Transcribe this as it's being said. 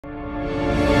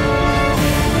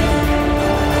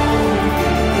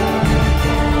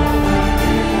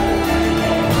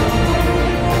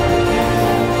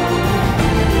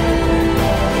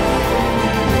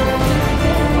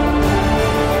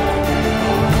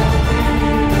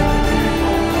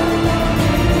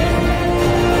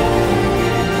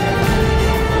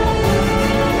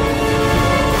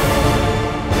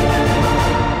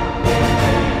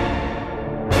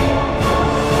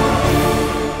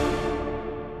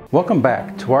Welcome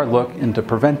back to our look into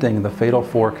preventing the Fatal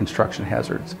 4 construction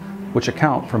hazards, which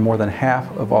account for more than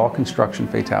half of all construction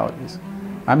fatalities.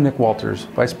 I'm Nick Walters,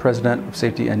 Vice President of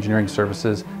Safety Engineering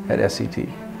Services at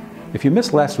SCT. If you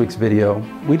missed last week's video,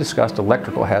 we discussed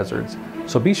electrical hazards,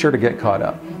 so be sure to get caught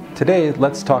up. Today,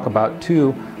 let's talk about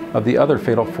two of the other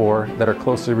Fatal 4 that are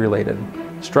closely related: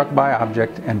 struck by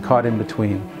object and caught in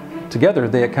between. Together,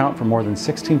 they account for more than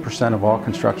 16% of all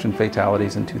construction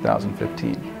fatalities in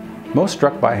 2015. Most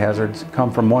struck-by hazards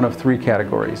come from one of three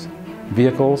categories: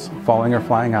 vehicles, falling or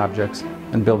flying objects,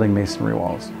 and building masonry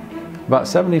walls. About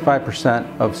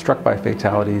 75% of struck-by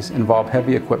fatalities involve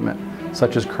heavy equipment,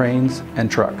 such as cranes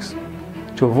and trucks.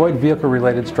 To avoid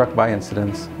vehicle-related struck-by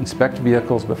incidents, inspect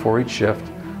vehicles before each shift,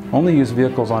 only use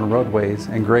vehicles on roadways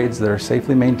and grades that are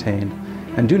safely maintained,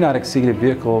 and do not exceed a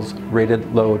vehicle's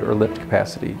rated load or lift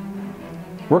capacity.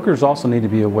 Workers also need to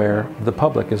be aware of the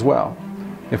public as well.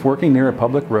 If working near a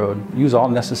public road, use all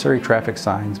necessary traffic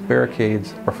signs,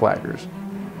 barricades, or flaggers.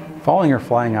 Falling or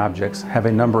flying objects have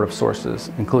a number of sources,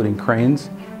 including cranes,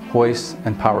 hoists,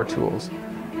 and power tools.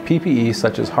 PPE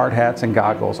such as hard hats and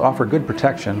goggles offer good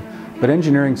protection, but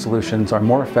engineering solutions are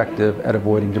more effective at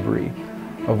avoiding debris.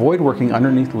 Avoid working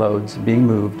underneath loads being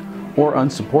moved or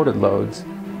unsupported loads,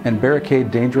 and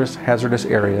barricade dangerous, hazardous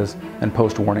areas and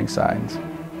post warning signs.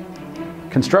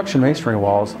 Construction masonry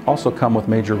walls also come with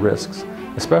major risks,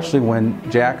 especially when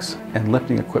jacks and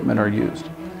lifting equipment are used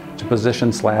to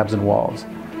position slabs and walls.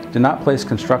 Do not place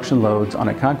construction loads on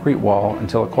a concrete wall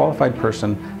until a qualified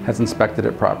person has inspected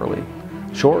it properly.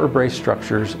 Short or brace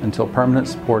structures until permanent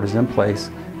support is in place,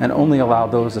 and only allow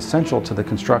those essential to the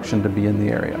construction to be in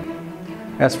the area.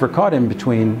 As for caught in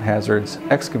between hazards,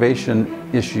 excavation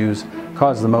issues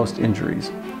cause the most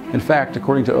injuries. In fact,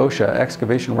 according to OSHA,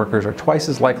 excavation workers are twice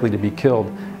as likely to be killed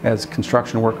as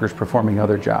construction workers performing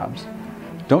other jobs.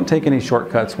 Don't take any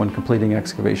shortcuts when completing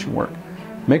excavation work.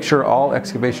 Make sure all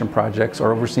excavation projects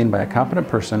are overseen by a competent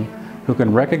person who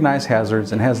can recognize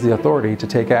hazards and has the authority to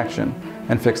take action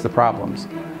and fix the problems.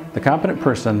 The competent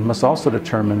person must also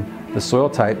determine the soil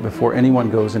type before anyone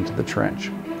goes into the trench.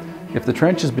 If the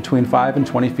trench is between 5 and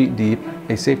 20 feet deep,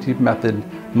 a safety method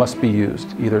must be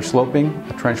used, either sloping,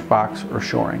 a trench box, or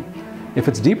shoring. If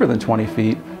it's deeper than 20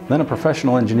 feet, then a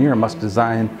professional engineer must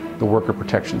design the worker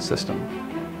protection system.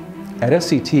 At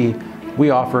SCT, we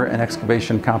offer an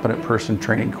excavation competent person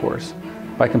training course.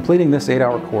 By completing this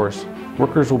 8-hour course,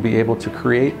 workers will be able to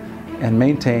create and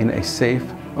maintain a safe,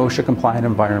 OSHA-compliant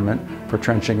environment for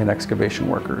trenching and excavation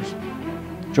workers.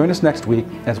 Join us next week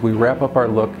as we wrap up our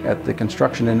look at the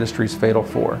construction industry's Fatal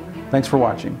 4. Thanks for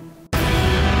watching.